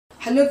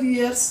Hello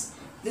viewers,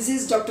 this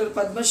is Dr.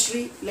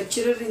 Padmashri,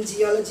 lecturer in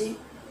Geology,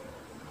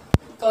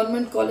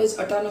 Government College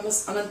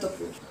Autonomous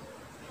Anantapur.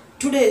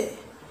 Today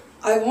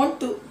I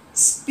want to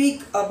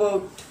speak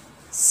about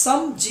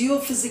some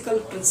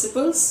geophysical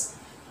principles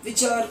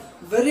which are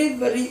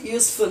very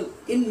useful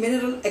in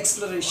mineral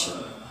exploration.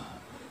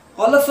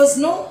 All of us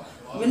know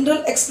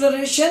mineral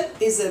exploration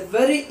is a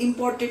very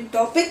important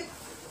topic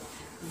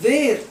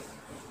where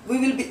we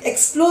will be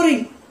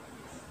exploring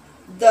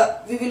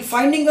we will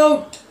finding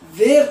out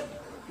where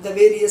the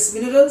various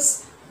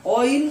minerals,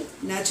 oil,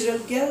 natural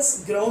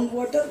gas,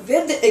 groundwater,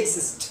 where they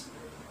exist.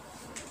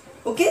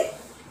 Okay?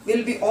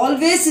 We'll be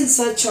always in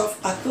search of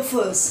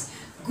aquifers,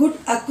 good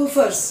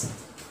aquifers.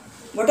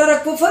 What are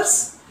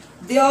aquifers?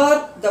 They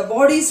are the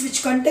bodies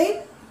which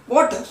contain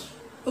water.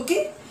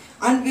 Okay?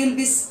 And we'll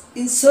be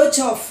in search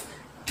of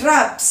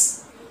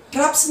traps.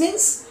 Traps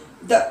means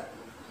the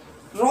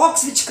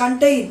rocks which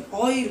contain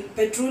oil,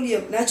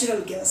 petroleum, natural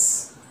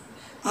gas.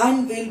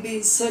 And we'll be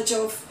in search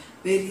of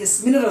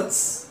various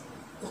minerals.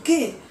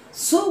 Okay,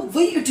 so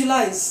we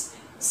utilize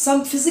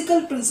some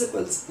physical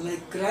principles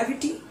like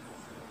gravity,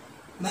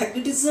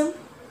 magnetism,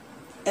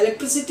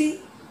 electricity,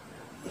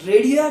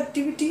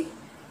 radioactivity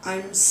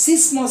and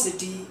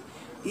seismicity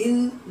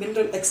in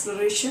mineral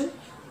exploration,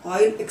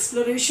 oil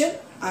exploration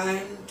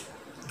and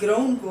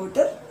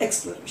groundwater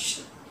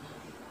exploration.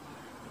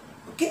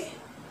 Okay,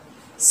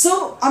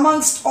 so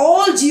amongst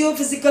all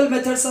geophysical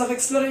methods of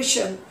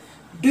exploration,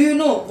 do you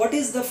know what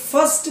is the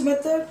first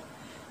method?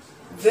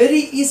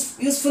 Very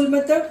useful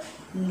method,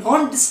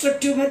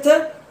 non-destructive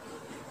method.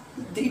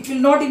 It will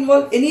not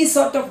involve any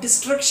sort of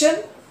destruction.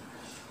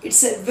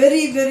 It's a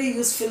very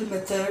useful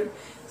method,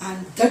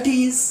 and that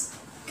is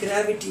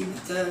gravity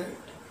method.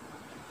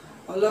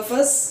 All of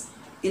us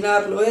in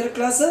our lower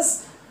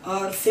classes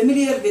are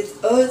familiar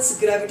with Earth's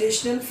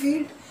gravitational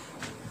field,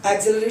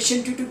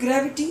 acceleration due to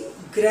gravity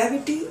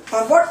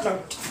or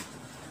whatnot.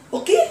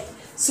 Okay,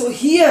 so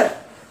here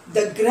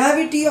the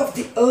gravity of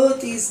the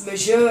Earth is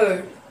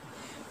measured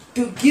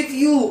to give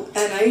you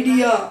an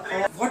idea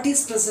of what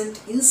is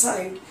present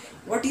inside,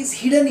 what is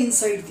hidden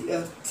inside the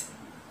Earth.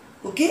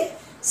 Okay,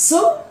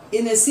 so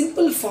in a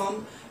simple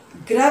form,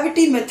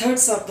 gravity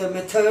methods are the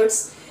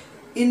methods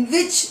in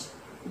which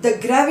the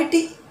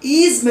gravity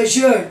is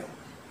measured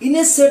in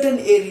a certain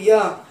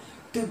area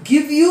to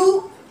give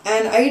you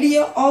an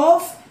idea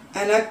of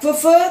an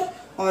aquifer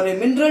or a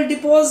mineral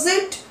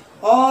deposit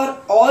or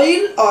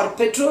oil or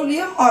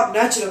petroleum or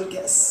natural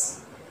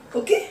gas.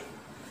 Okay,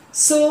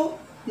 so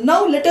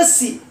now let us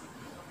see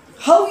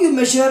how you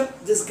measure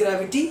this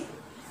gravity,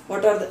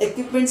 what are the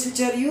equipments which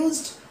are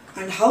used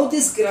and how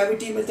these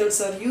gravity methods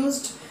are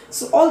used.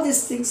 So all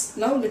these things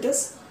now let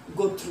us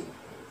go through.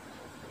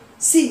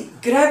 See,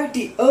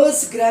 gravity,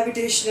 Earth's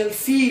gravitational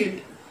field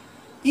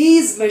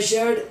is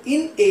measured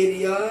in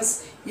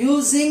areas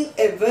using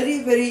a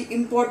very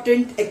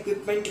important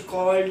equipment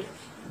called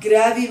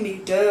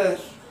gravimeter.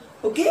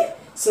 Okay,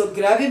 so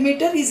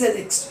gravimeter is an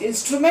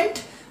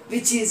instrument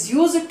which is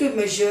used to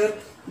measure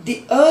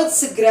the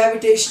Earth's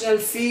gravitational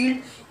field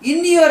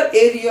in your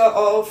area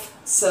of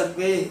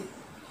survey.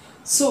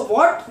 So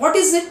what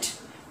is it?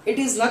 It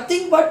is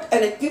nothing but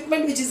an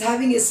equipment which is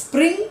having a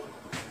spring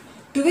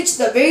to which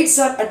the weights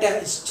are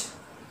attached.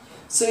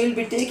 So you will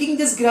be taking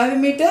this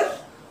gravimeter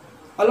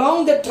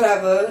along the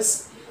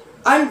traverse,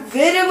 and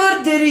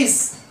wherever there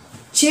is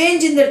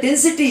change in the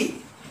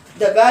density,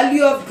 the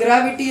value of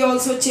gravity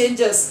also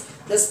changes.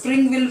 The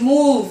spring will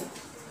move.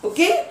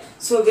 Okay,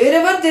 so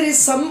wherever there is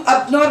some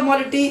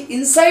abnormality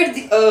inside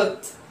the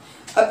Earth,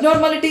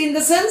 abnormality in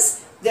the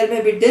sense there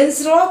may be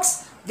dense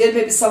rocks, there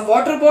may be some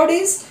water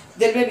bodies,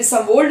 there may be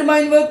some old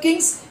mine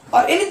workings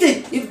or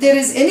anything. If there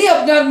is any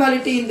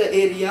abnormality in the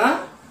area,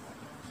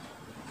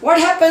 what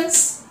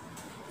happens?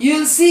 You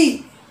will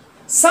see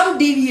some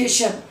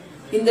deviation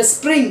in the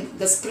spring.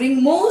 The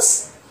spring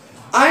moves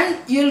and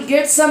you will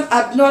get some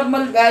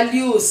abnormal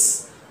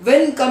values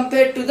when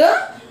compared to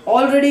the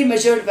already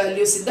measured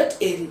values in that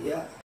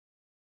area.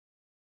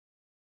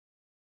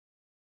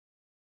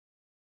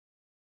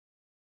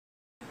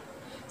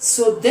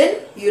 So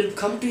then you will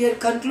come to your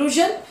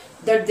conclusion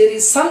that there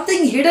is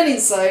something hidden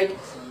inside,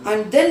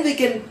 and then we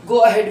can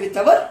go ahead with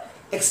our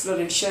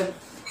exploration.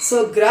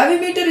 So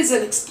gravimeter is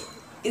an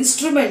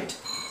instrument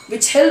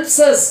which helps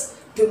us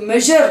to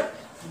measure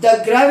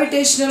the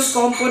gravitational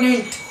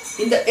component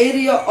in the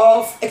area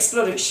of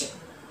exploration.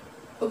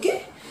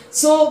 Okay,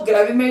 so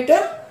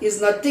gravimeter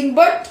is nothing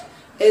but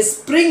a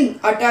spring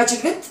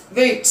attached with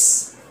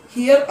weights.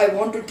 Here I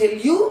want to tell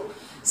you,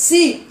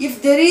 see,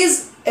 if there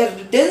is a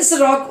dense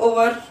rock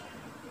over,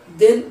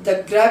 then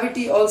the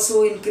gravity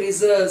also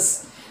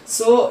increases.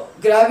 So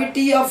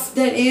gravity of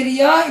the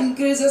area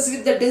increases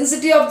with the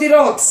density of the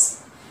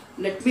rocks.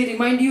 Let me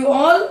remind you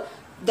all,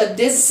 the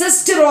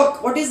densest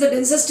rock, what is the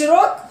densest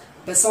rock?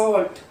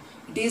 Basalt.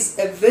 It is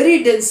a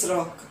very dense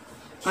rock.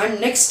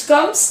 And next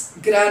comes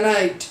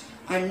granite.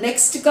 And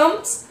next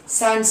comes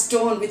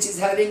sandstone, which is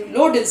having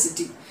low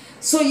density.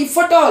 So if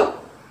at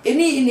all, in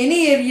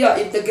any area,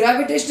 if the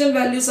gravitational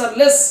values are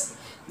less,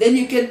 then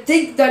you can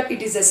think that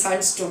it is a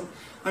sandstone.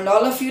 And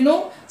all of you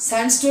know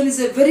sandstone is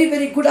a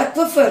very good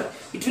aquifer.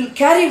 It will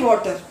carry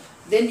water.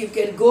 Then you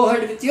can go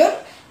ahead with your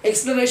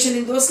exploration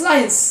in those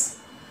lines.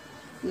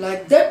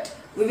 Like that,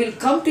 we will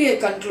come to a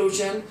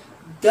conclusion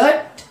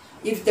that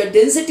if the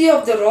density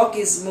of the rock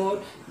is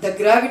more, the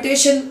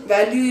gravitation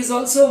value is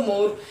also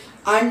more,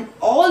 and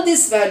all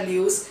these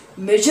values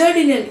measured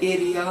in an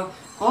area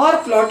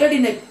are plotted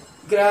in a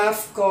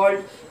graph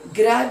called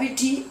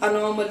Gravity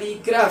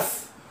Anomaly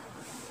Graph.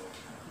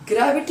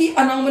 Gravity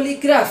Anomaly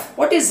Graph,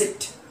 what is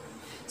it?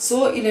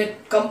 So in a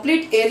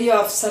complete area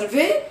of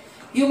survey,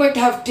 you might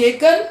have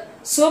taken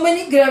so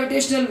many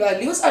gravitational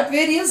values at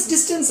various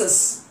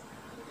distances.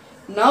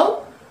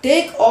 Now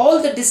take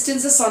all the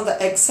distances on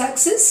the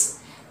x-axis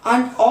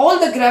and all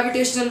the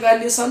gravitational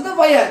values on the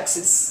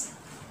y-axis.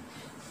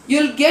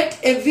 You will get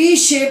a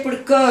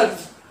V-shaped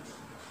curve.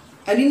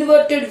 An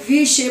inverted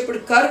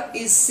V-shaped curve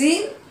is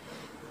seen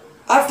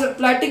after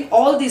plotting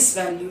all these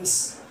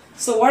values.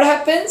 So what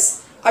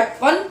happens?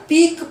 At one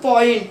peak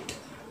point,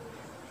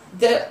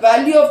 the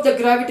value of the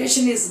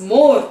gravitation is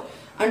more,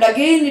 and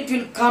again it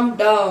will come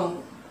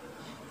down.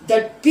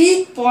 That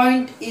peak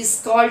point is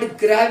called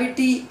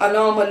gravity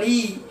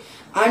anomaly,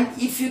 and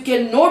if you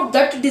can note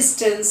that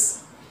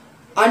distance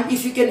and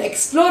if you can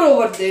explore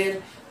over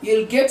there, you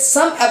will get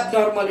some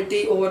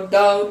abnormality over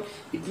down.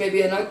 It may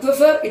be an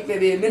aquifer, it may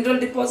be a mineral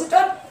deposit,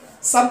 or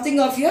something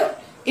of your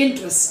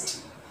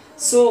interest.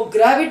 So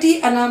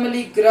gravity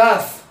anomaly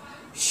graph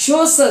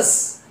shows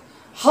us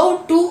how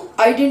to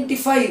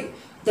identify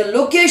the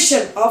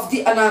location of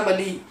the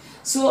anomaly.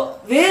 So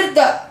where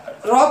the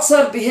rocks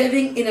are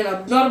behaving in an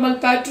abnormal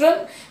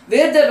pattern,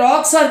 where the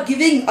rocks are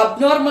giving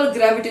abnormal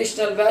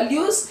gravitational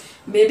values,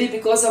 maybe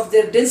because of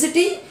their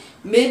density,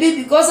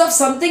 maybe because of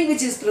something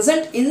which is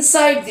present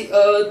inside the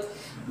earth,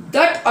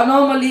 that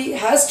anomaly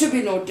has to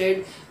be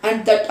noted,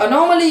 and that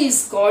anomaly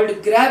is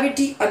called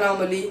gravity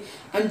anomaly,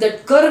 and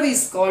that curve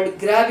is called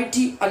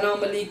gravity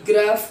anomaly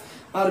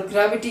graph or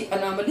gravity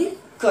anomaly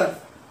curve.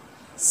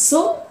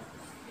 So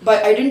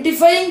by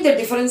identifying the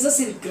differences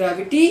in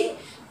gravity,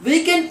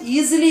 we can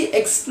easily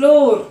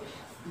explore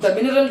the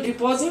mineral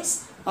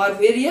deposits or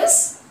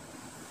various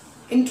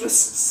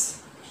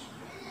interests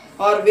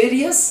or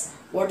various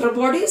water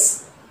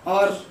bodies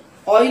or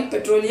oil,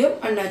 petroleum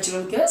and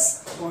natural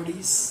gas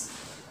bodies.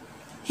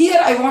 Here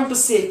I want to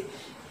say,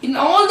 in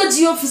all the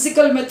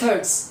geophysical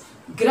methods,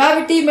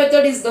 gravity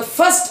method is the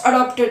first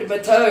adopted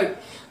method,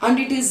 and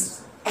it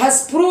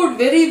has proved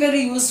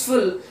very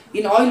useful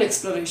in oil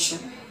exploration.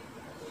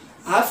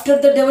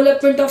 After the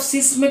development of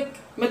seismic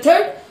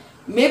method,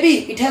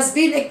 maybe it has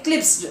been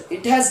eclipsed,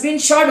 it has been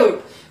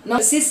shadowed. Now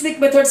seismic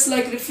methods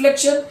like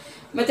reflection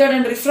method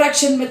and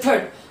refraction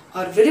method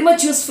are very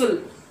much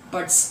useful,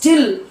 but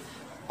still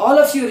all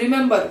of you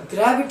remember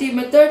gravity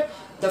method,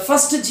 the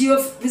first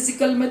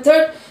geophysical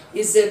method,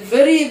 is a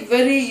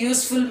very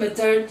useful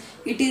method.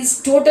 It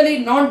is totally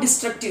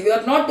non-destructive. You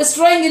are not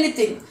destroying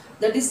anything.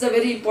 That is the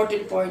very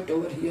important point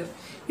over here.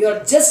 You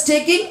are just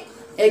taking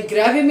a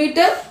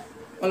gravimeter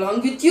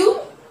along with you.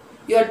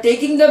 You are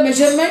taking the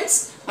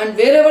measurements, and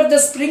wherever the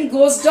spring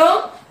goes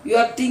down, you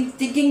are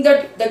thinking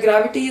that the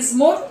gravity is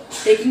more,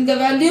 taking the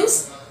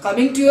values,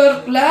 coming to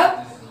your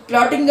lab,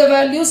 plotting the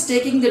values,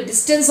 taking the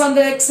distance on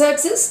the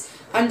x-axis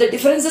and the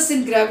differences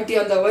in gravity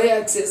on the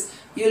y-axis.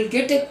 You will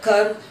get a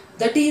curve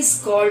that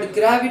is called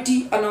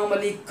gravity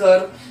anomaly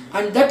curve,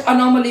 and that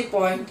anomaly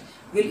point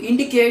will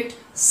indicate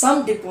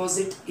some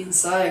deposit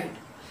inside.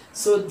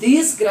 So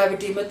these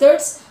gravity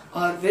methods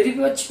are very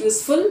much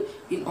useful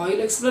in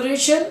oil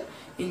exploration,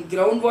 in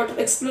groundwater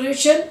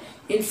exploration,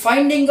 in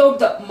finding out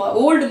the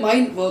old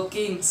mine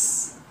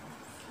workings.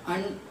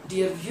 And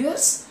dear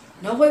viewers,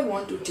 now I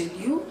want to tell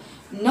you,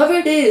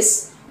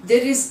 nowadays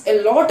there is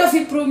a lot of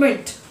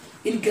improvement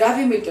in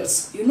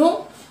gravimeters. You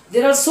know,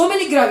 there are so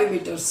many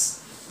gravimeters.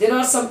 There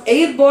are some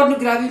airborne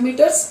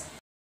gravimeters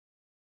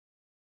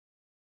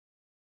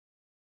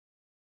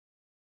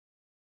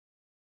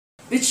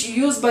which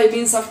used by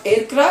means of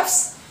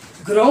aircrafts,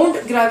 ground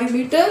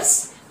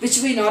gravimeters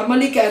which we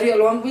normally carry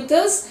along with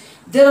us.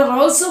 There are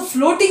also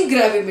floating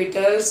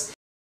gravimeters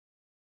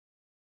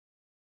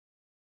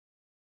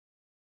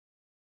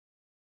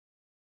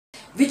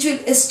which will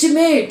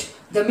estimate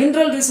the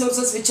mineral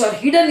resources which are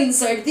hidden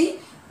inside the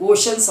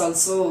oceans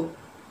also.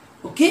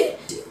 Okay,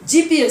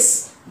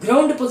 GPS,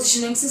 ground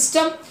positioning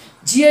system,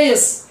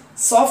 GIS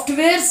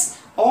softwares,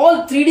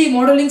 all 3D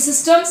modeling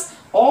systems,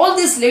 all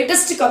these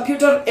latest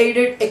computer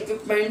aided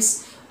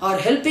equipments are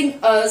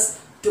helping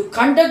us to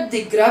conduct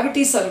the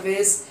gravity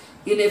surveys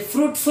in a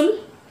fruitful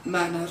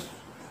manner.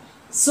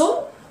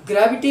 So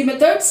gravity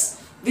methods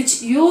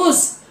which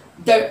use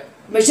the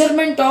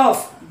measurement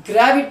of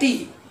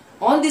gravity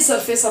on the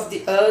surface of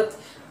the earth,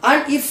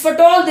 and if at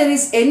all there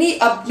is any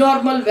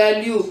abnormal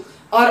value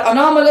or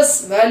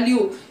anomalous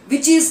value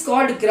which is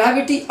called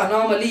gravity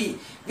anomaly,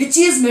 which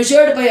is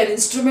measured by an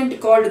instrument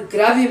called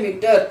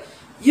gravimeter,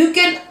 you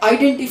can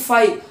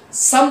identify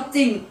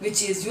something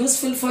which is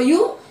useful for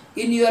you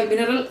in your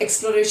mineral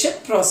exploration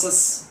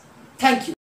process. Thank you.